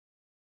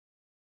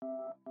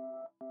Good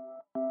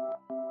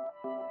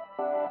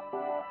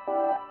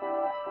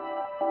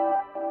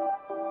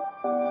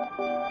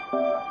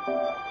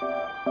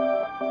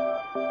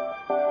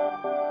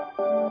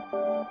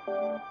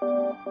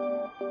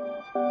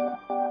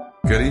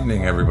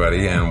evening,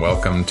 everybody, and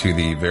welcome to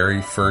the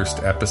very first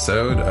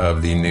episode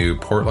of the new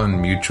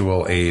Portland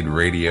Mutual Aid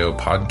Radio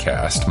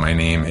podcast. My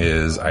name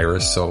is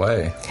Iris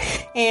Soleil.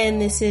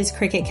 And this is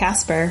Cricket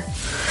Casper.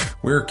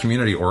 We're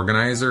community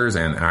organizers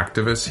and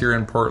activists here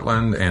in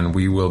Portland, and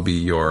we will be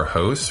your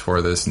hosts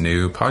for this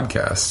new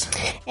podcast.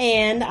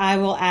 And I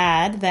will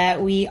add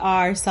that we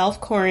are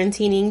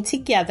self-quarantining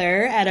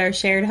together at our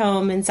shared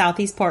home in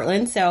Southeast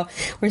Portland, so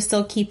we're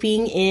still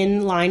keeping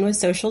in line with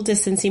social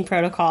distancing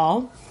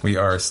protocol. We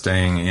are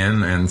staying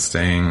in and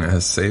staying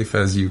as safe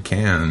as you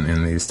can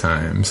in these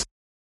times.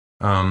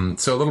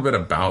 So a little bit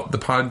about the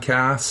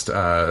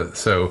podcast.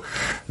 So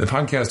the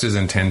podcast is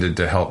intended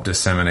to help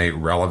disseminate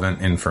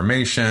relevant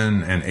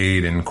information and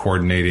aid in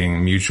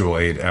coordinating mutual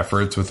aid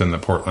efforts within the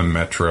Portland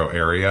metro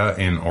area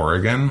in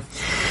Oregon.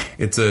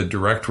 It's a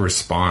direct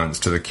response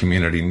to the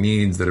community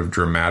needs that have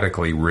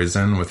dramatically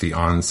risen with the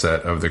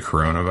onset of the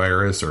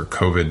coronavirus, or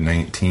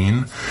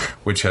COVID-19,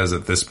 which has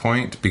at this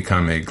point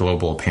become a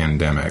global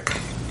pandemic.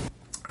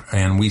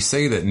 And we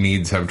say that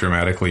needs have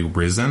dramatically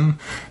risen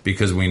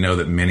because we know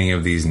that many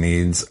of these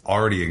needs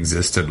already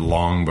existed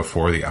long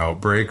before the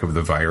outbreak of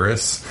the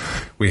virus.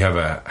 We have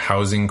a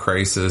housing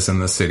crisis in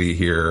the city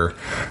here.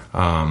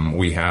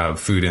 We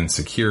have food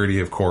insecurity,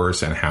 of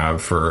course, and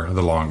have for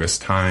the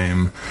longest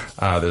time.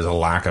 There's a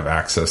lack of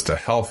access to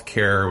health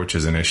care, which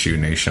is an issue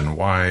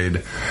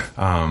nationwide.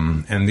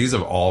 And these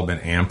have all been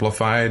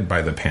amplified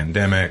by the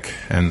pandemic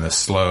and the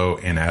slow,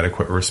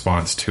 inadequate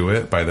response to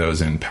it by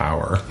those in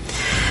power.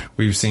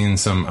 We've seen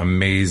some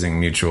amazing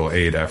mutual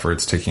aid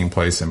efforts taking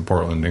place in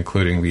Portland,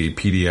 including the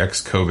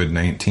PDX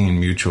COVID-19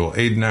 Mutual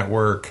Aid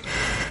Network,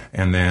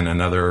 and then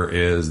another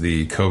is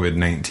the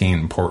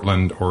COVID-19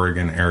 Portland,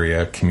 Oregon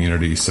Area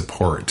Community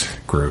Support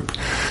Group,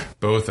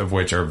 both of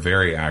which are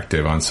very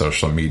active on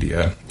social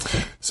media.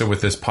 So with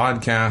this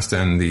podcast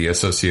and the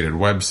associated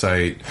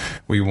website,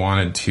 we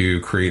wanted to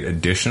create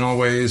additional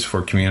ways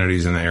for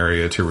communities in the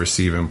area to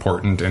receive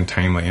important and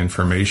timely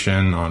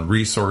information on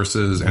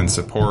resources and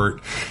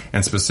support.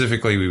 And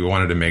specifically, we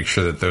wanted to make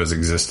sure that those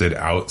existed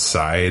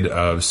outside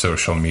of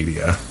social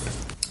media.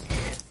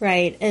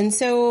 Right. And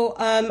so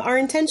our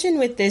intention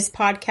with this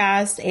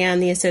podcast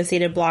and the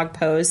associated blog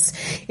posts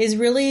is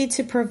really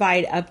to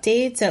provide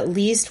updates at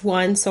least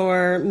once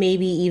or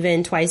maybe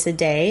even twice a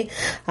day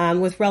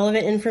with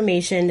relevant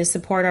information to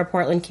support our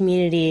Portland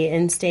community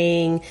in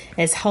staying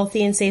as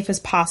healthy and safe as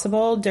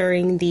possible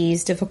during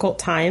these difficult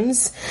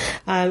times.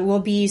 We'll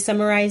be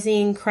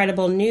summarizing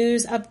credible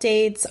news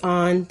updates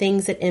on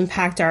things that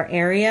impact our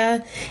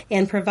area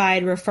and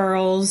provide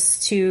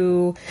referrals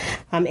to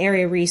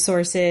area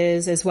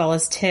resources as well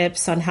as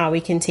tips on how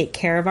we can take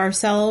care of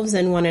ourselves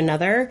and one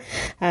another.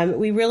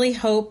 We really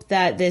hope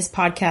that this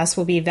podcast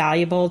will be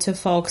valuable to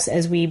folks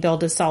as we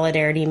build a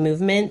solidarity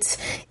movement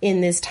in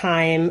this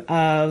time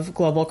of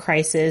global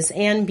crisis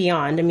and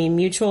beyond. I mean,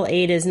 mutual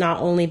aid is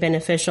not only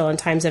beneficial in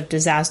times of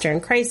disaster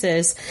and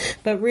crisis,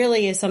 but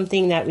really is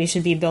something that we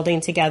should be building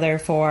together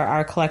for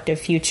our collective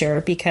future,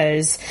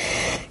 because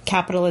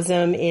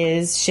capitalism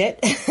is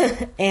shit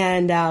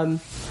and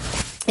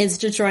it's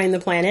destroying the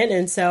planet.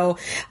 And so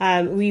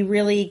we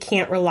really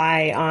can't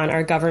rely on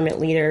our government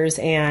leaders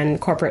and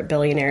corporate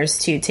billionaires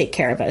to take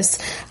care of us.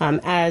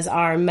 As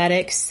our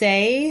medics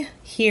say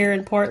here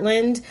in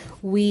Portland,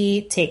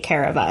 we take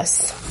care of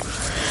us.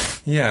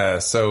 Yeah,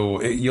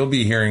 so you'll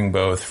be hearing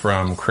both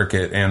from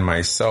Cricket and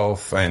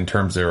myself in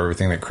terms of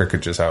everything that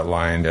Cricket just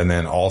outlined. And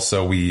then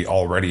also we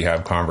already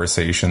have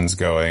conversations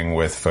going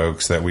with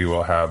folks that we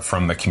will have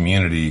from the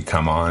community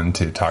come on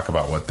to talk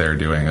about what they're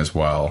doing as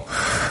well.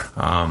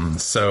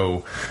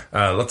 So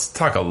let's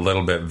talk a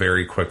little bit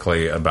very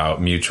quickly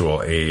about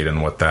mutual aid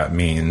and what that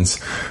means.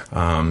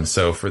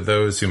 So for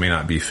those who may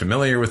not be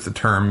familiar with the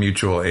term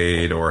mutual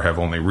aid or have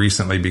only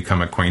recently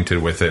become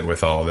acquainted with it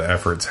with all the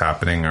efforts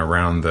happening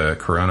around the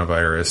coronavirus,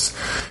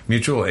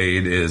 mutual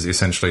aid is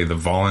essentially the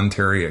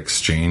voluntary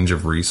exchange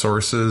of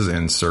resources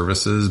and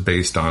services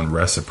based on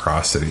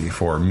reciprocity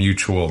for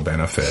mutual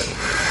benefit.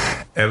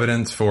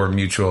 Evidence for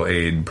mutual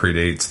aid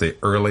predates the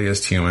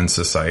earliest human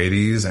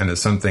societies and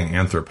is something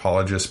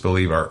anthropologists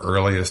believe our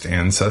earliest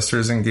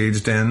ancestors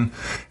engaged in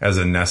as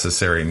a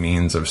necessary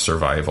means of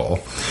survival.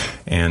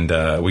 And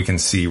we can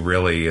see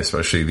really,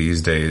 especially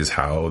these days,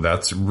 how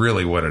that's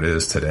really what it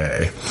is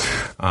today.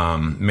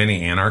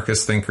 Many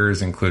anarchist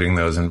thinkers, including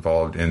those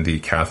involved in the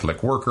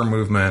Catholic worker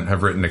movement,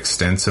 have written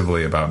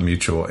extensively about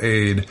mutual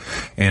aid,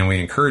 and we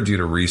encourage you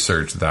to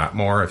research that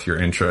more if you're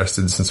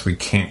interested, since we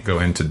can't go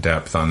into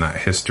depth on that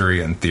history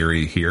area and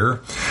theory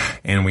here.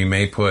 And we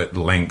may put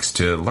links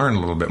to learn a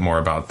little bit more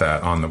about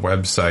that on the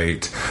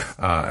website,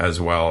 as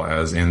well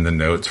as in the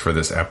notes for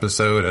this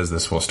episode, as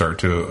this will start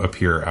to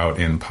appear out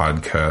in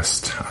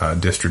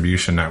podcast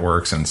distribution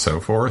networks and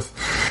so forth.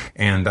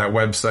 And that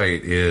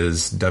website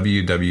is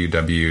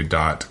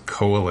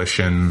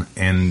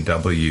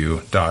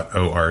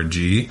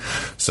www.coalitionnw.org.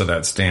 So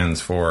that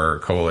stands for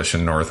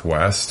Coalition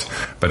Northwest,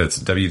 but it's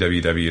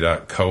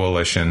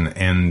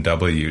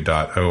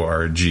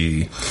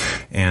www.coalitionnw.org.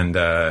 And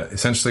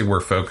essentially we're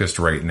focused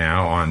right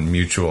now on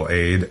mutual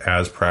aid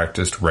as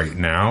practiced right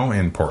now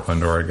in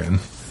Portland, Oregon.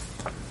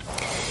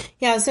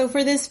 Yeah, so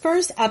for this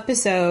first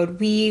episode,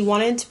 we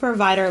wanted to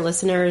provide our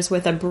listeners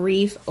with a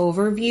brief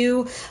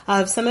overview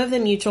of some of the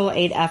mutual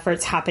aid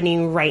efforts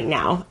happening right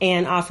now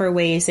and offer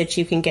ways that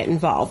you can get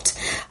involved.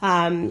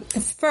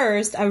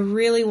 First, I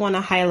really want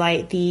to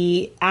highlight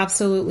the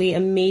absolutely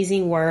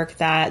amazing work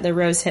that the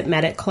Rose Hip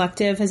Medic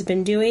Collective has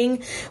been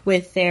doing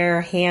with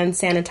their hand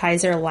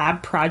sanitizer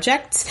lab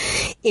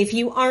projects. If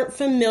you aren't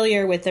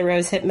familiar with the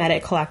Rose Hip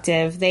Medic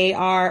Collective, they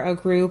are a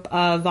group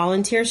of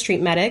volunteer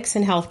street medics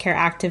and healthcare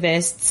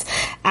activists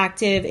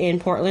active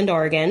in Portland,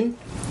 Oregon.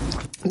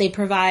 They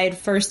provide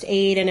first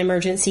aid and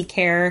emergency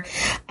care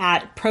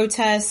at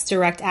protests,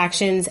 direct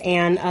actions,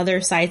 and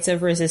other sites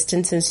of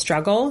resistance and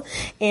struggle.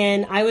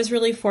 And I was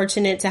really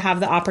fortunate to have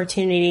the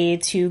opportunity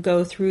to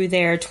go through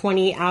their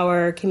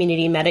 20-hour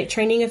community medic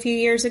training a few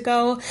years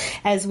ago,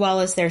 as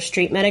well as their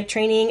street medic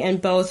training,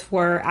 and both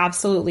were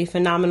absolutely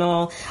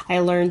phenomenal.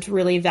 I learned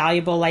really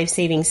valuable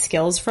life-saving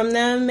skills from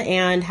them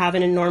and have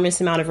an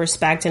enormous amount of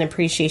respect and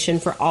appreciation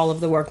for all of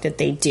the work that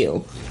they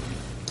do.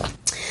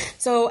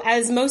 So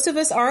as most of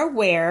us are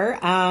aware,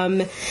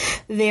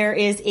 there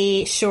is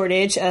a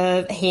shortage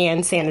of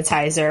hand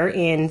sanitizer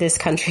in this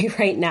country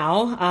right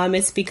now.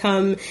 It's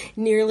become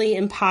nearly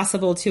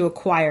impossible to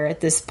acquire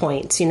at this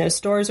point. You know,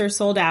 stores are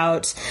sold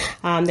out.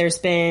 There's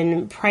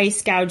been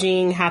price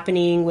gouging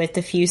happening with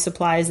the few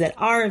supplies that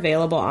are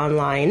available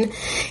online.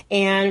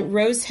 And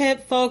Rose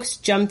Hip folks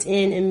jumped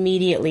in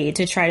immediately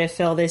to try to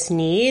fill this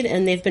need.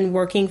 And they've been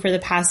working for the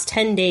past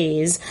 10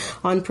 days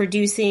on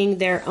producing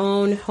their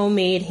own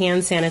homemade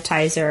hand sanitizer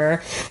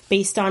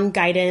based on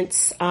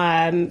guidance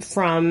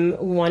from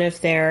one of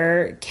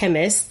their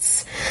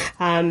chemists.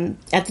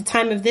 At the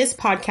time of this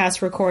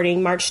podcast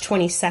recording, March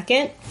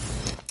 22nd,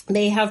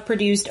 they have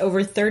produced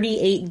over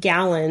 38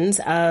 gallons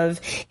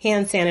of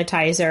hand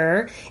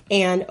sanitizer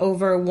and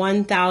over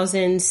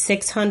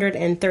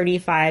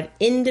 1,635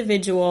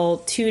 individual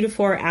 2 to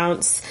 4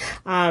 ounce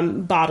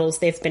bottles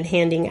they've been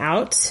handing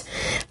out.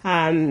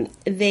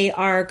 They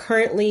are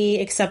currently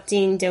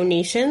accepting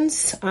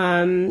donations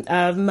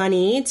of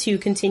money to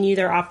continue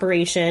their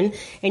operation,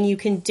 and you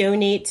can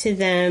donate to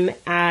them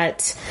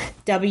at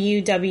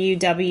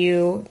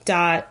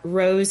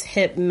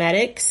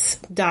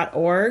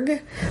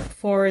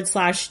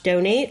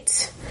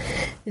www.rosehipmedics.org/donate.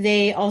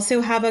 They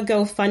also have a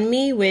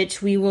GoFundMe,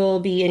 which we will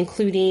be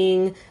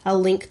including a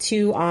link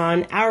to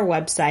on our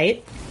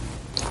website.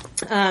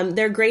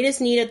 Their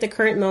greatest need at the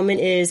current moment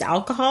is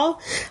alcohol.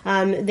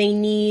 They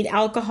need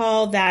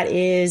alcohol that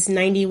is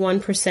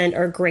 91%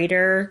 or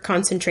greater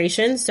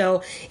concentration.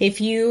 So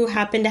if you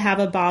happen to have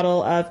a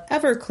bottle of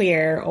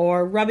Everclear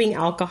or rubbing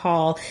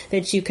alcohol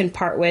that you can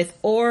part with,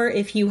 or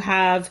if you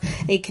have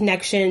a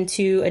connection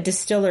to a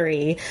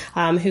distillery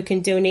who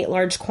can donate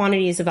large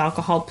quantities of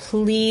alcohol,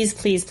 please,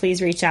 please,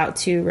 please reach out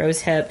to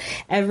Rose Hip.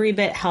 Every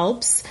bit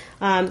helps.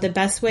 The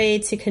best way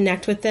to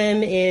connect with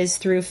them is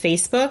through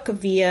Facebook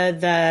via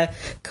the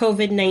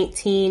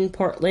COVID-19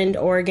 Portland,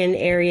 Oregon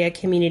area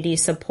community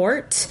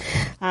support.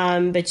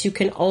 But you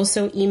can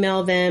also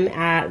email them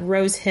at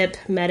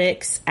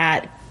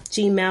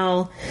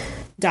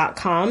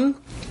rosehipmedics@gmail.com.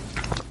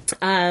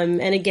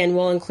 And again,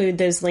 we'll include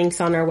those links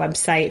on our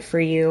website for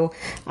you.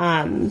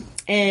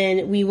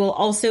 And we will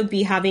also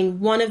be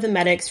having one of the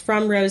medics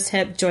from Rose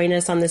Hip join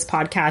us on this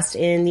podcast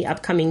in the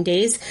upcoming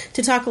days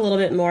to talk a little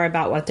bit more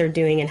about what they're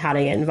doing and how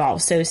to get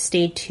involved. So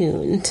stay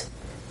tuned.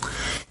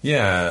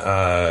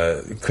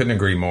 Yeah, couldn't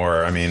agree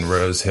more. I mean,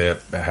 Rose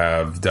Hip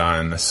have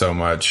done so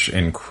much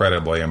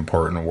incredibly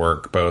important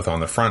work, both on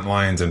the front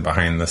lines and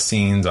behind the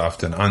scenes,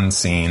 often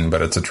unseen,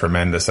 but it's a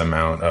tremendous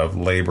amount of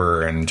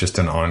labor and just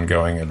an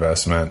ongoing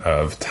investment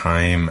of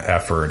time,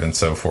 effort, and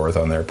so forth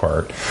on their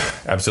part.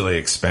 Absolutely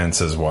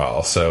expense as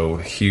well. So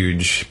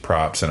huge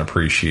props and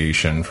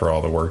appreciation for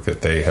all the work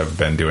that they have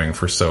been doing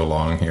for so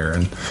long here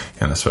and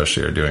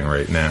especially are doing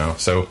right now.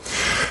 So,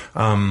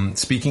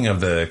 speaking of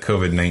the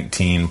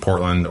COVID-19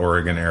 Portland,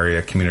 Oregon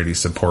area community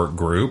support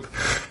group,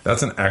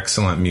 that's an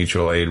excellent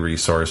mutual aid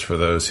resource for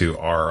those who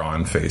are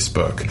on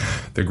Facebook.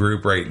 The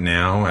group right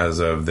now, as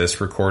of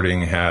this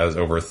recording, has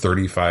over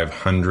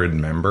 3,500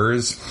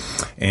 members,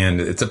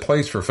 and it's a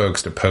place for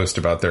folks to post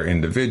about their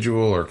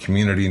individual or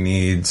community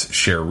needs,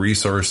 share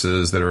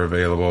resources that are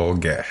available,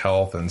 get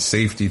health and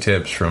safety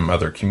tips from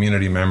other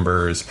community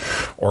members,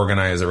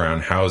 organize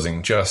around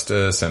housing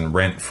justice and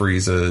rent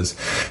freezes,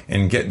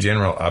 and get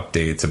general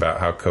updates about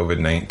how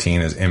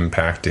COVID-19 is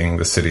impacting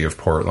the city of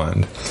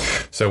Portland.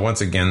 So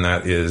once again,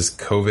 that is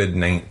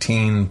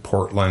COVID-19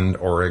 Portland,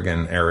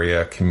 Oregon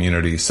Area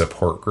Community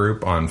Support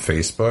Group on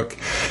Facebook.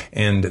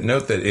 And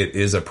note that it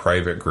is a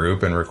private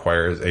group and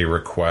requires a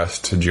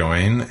request to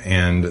join,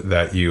 and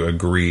that you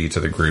agree to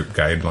the group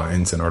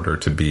guidelines in order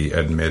to be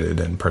admitted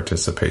and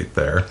participate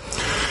there.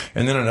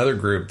 And then another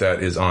group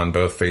that is on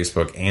both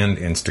Facebook and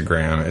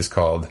Instagram is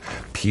called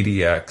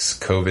PDX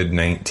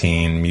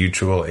COVID-19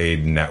 Mutual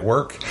Aid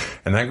Network.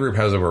 And that group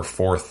has over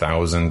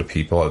 4,000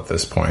 people at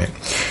this point.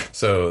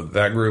 So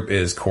that group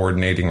is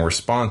coordinating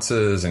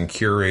responses and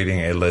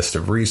curating a list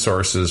of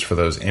resources for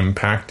those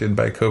impacted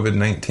by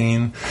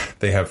COVID-19.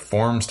 They have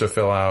forms to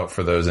fill out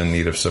for those in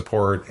need of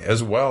support,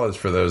 as well as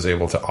for those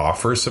able to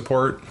offer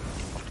support.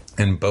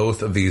 And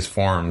both of these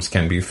forms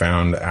can be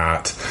found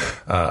at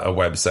a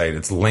website.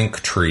 It's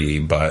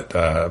Linktree, but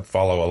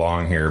follow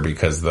along here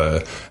because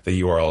the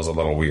URL is a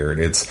little weird.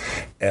 It's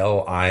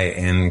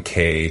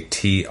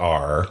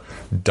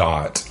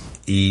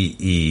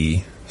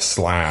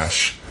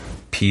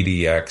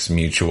linktr.ee/PDX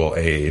Mutual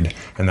Aid.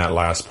 And that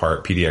last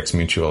part, PDX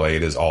Mutual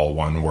Aid, is all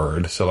one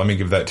word. So let me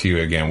give that to you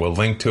again. We'll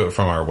link to it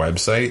from our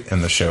website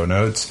in the show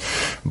notes,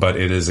 but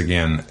it is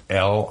again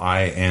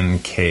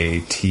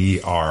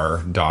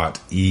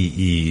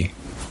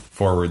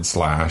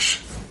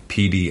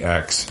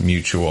linktr.ee/PDX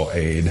Mutual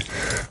Aid.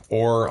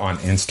 Or on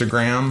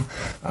Instagram,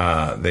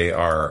 they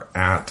are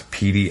at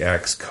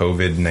PDX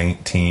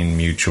COVID-19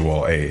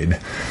 Mutual Aid.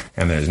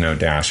 And there's no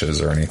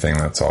dashes or anything.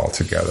 That's all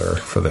together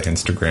for the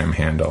Instagram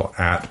handle,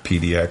 at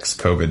PDX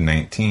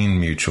COVID-19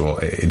 Mutual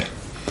Aid.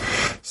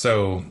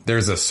 So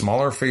there's a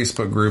smaller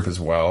Facebook group as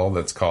well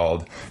that's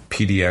called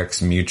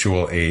PDX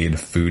Mutual Aid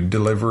Food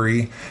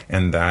Delivery,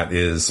 and that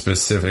is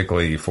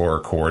specifically for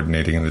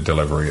coordinating the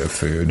delivery of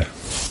food.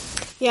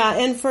 Yeah,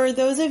 and for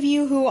those of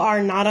you who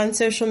are not on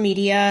social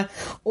media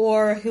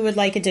or who would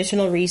like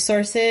additional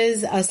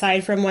resources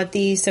aside from what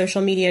the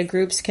social media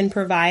groups can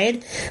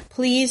provide,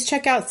 please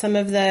check out some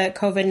of the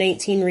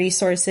COVID-19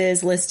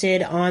 resources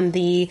listed on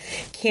the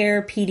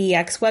CARE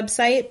PDX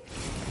website.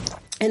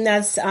 And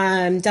that's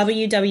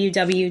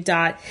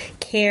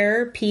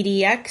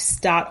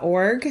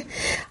www.carepdx.org.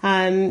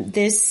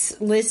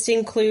 This list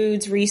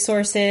includes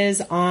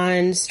resources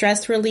on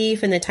stress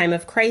relief in the time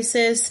of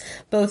crisis,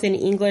 both in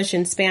English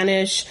and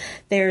Spanish.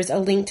 There's a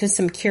link to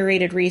some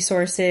curated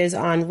resources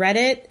on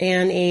Reddit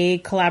and a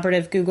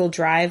collaborative Google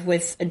Drive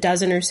with a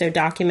dozen or so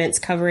documents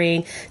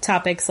covering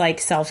topics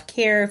like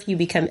self-care if you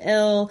become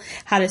ill,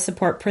 how to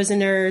support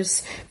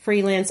prisoners,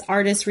 freelance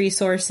artist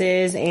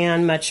resources,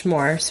 and much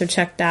more. So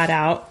check that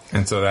out.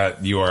 And so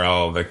that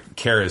URL, the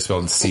CARE is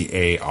spelled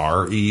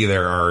CARE.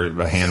 There are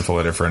a handful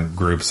of different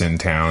groups in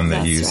town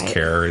that use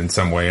CARE in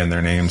some way in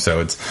their name. So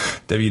it's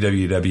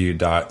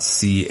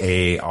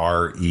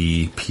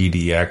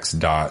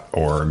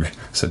www.carepdx.org.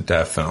 So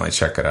definitely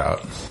check it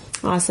out.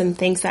 Awesome.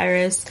 Thanks,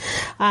 Iris.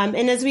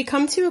 And as we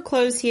come to a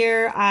close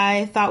here,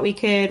 I thought we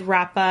could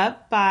wrap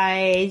up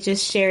by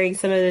just sharing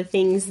some of the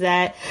things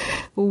that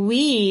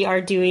we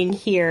are doing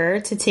here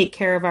to take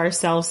care of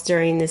ourselves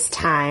during this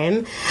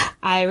time.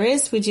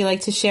 Iris, would you like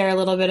to share a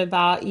little bit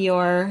about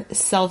your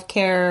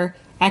self-care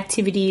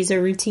activities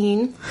or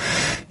routine?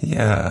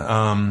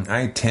 Yeah,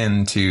 I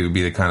tend to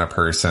be the kind of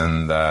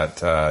person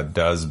that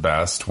does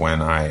best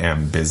when I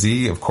am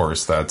busy. Of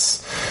course,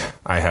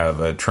 I have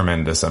a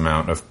tremendous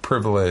amount of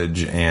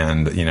privilege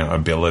and,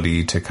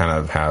 ability to kind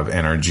of have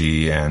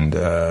energy and,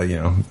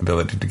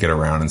 ability to get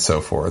around and so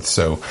forth.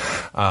 So,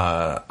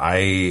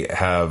 I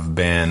have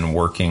been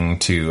working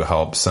to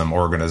help some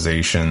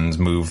organizations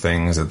move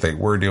things that they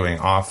were doing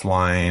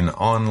offline,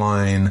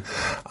 online,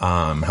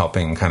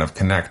 helping kind of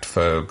connect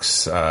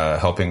folks,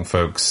 helping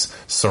folks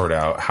sort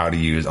out how to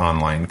use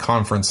online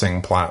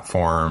conferencing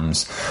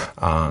platforms,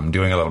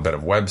 doing a little bit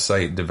of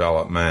website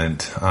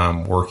development,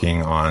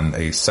 working on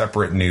a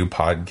separate new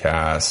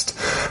podcast,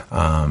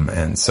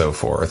 and so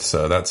forth.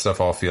 So that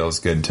stuff all feels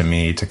good to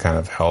me to kind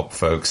of help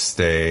folks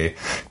stay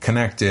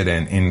connected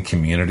and in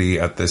community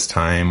at this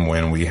time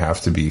when we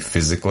have to be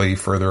physically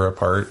further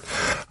apart.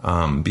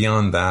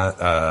 Beyond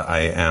that,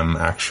 I am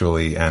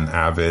actually an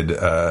avid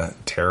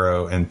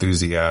tarot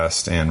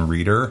enthusiast and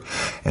reader.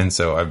 And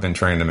so I've been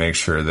trying to make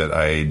sure that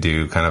I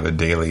do kind of a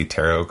daily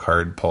tarot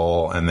card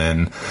pull. And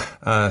then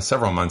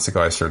several months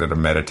ago, I started a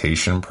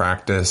meditation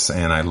practice,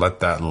 and I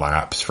let that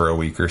lapse for a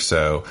week or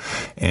so.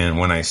 And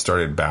when I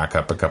started back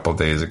up a couple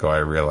days ago, I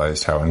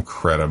realized how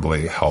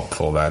incredibly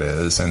helpful that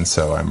is. And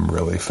so I'm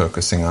really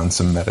focusing on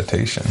some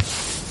meditation.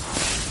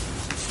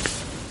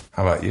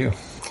 How about you?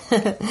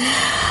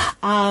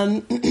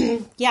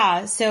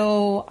 Yeah,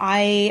 so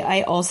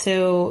I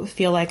also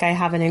feel like I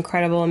have an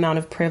incredible amount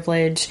of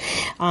privilege,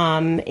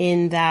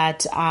 in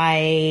that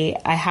I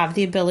have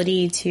the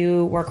ability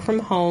to work from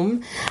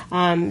home.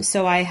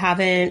 So I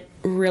haven't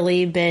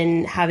really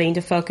been having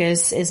to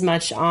focus as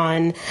much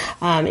on,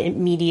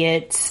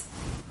 immediate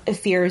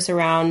fears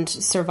around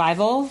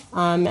survival,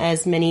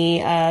 as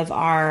many of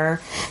our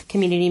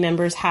community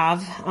members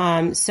have.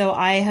 So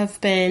I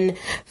have been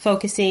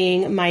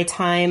focusing my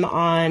time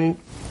on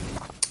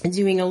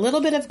doing a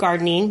little bit of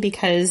gardening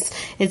because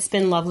it's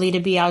been lovely to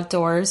be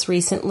outdoors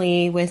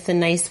recently with the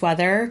nice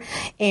weather.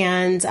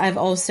 And I've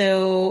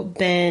also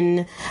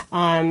been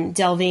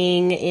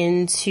delving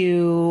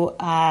into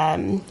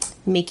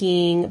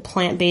making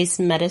plant-based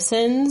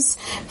medicines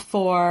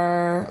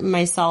for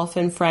myself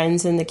and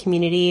friends in the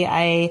community.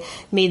 I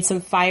made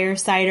some fire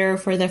cider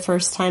for the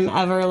first time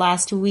ever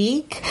last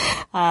week,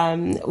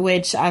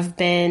 which I've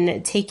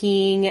been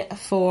taking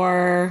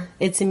for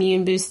its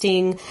immune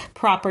boosting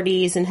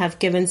properties and have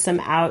given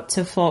some out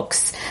to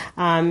folks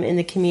in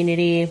the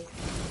community.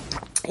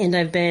 And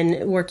I've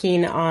been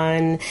working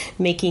on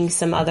making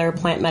some other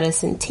plant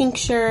medicine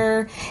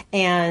tincture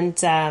and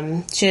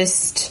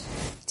just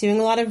doing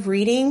a lot of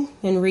reading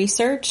and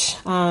research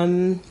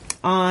on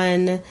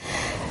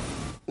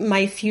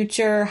my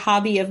future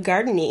hobby of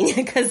gardening,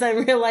 because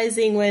I'm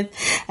realizing with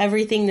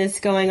everything that's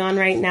going on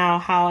right now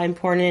how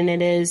important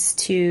it is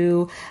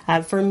to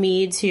for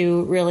me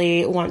to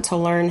really want to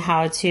learn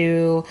how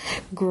to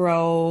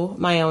grow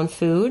my own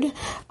food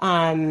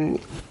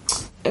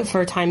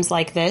for times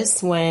like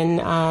this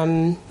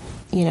when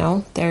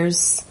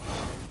there's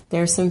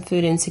some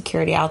food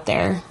insecurity out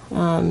there,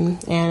 and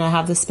I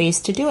have the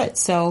space to do it.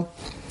 So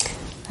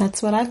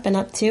that's what I've been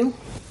up to.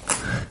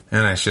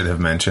 And I should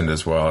have mentioned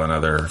as well,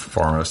 another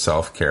form of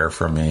self-care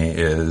for me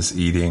is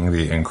eating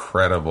the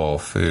incredible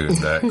food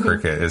that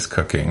Cricket is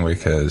cooking,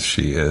 because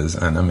she is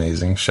an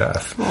amazing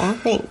chef. Aw,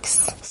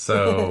 thanks.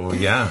 So,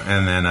 yeah.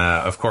 And then,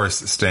 of course,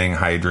 staying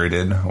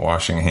hydrated,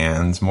 washing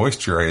hands,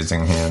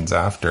 moisturizing hands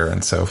after,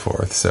 and so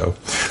forth. So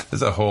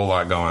there's a whole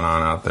lot going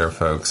on out there,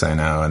 folks, I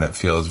know, and it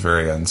feels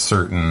very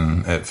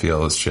uncertain. It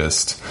feels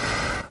just,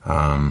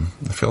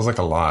 it feels like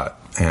a lot.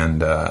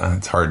 And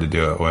it's hard to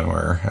do it when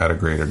we're at a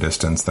greater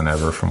distance than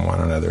ever from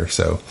one another.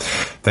 So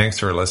thanks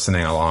for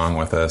listening along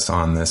with us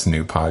on this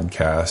new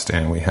podcast.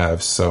 And we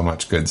have so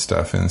much good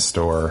stuff in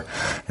store,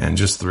 and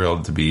just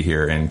thrilled to be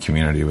here in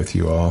community with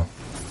you all.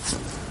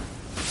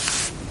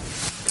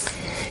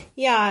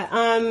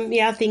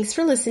 Yeah, thanks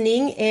for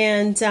listening.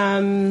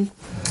 And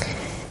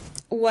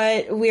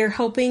what we're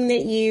hoping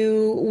that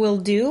you will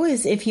do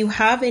is, if you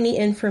have any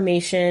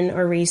information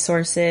or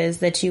resources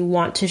that you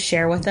want to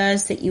share with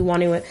us, that you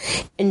want to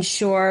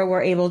ensure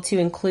we're able to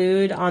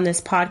include on this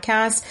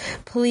podcast,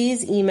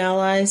 please email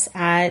us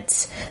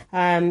at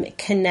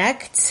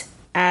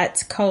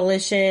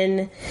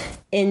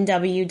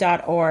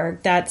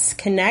connect@coalitionnw.org. That's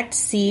connect,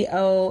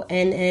 CONNECT,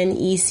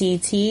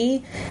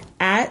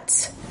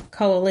 at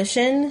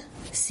coalition,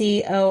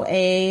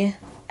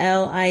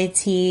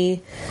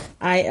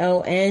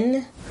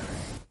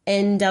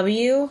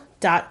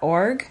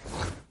 COALITION.NW.org.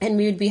 And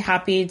we would be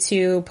happy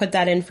to put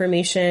that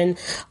information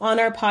on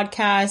our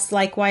podcast.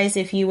 Likewise,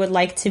 if you would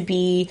like to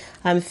be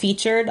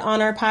featured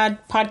on our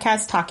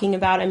podcast talking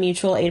about a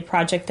mutual aid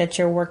project that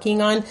you're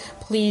working on,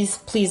 please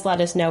let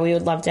us know. We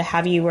would love to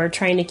have you. We're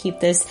trying to keep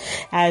this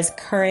as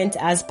current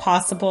as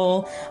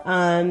possible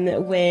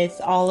with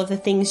all of the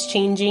things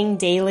changing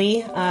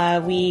daily.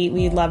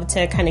 We love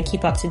to kind of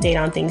keep up to date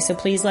on things. So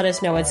please let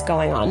us know what's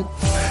going on.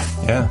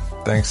 Yeah.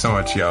 Thanks so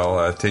much,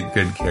 y'all. Take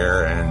good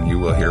care, and you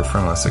will hear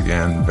from us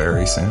again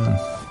very soon.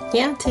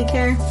 Yeah, take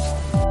care.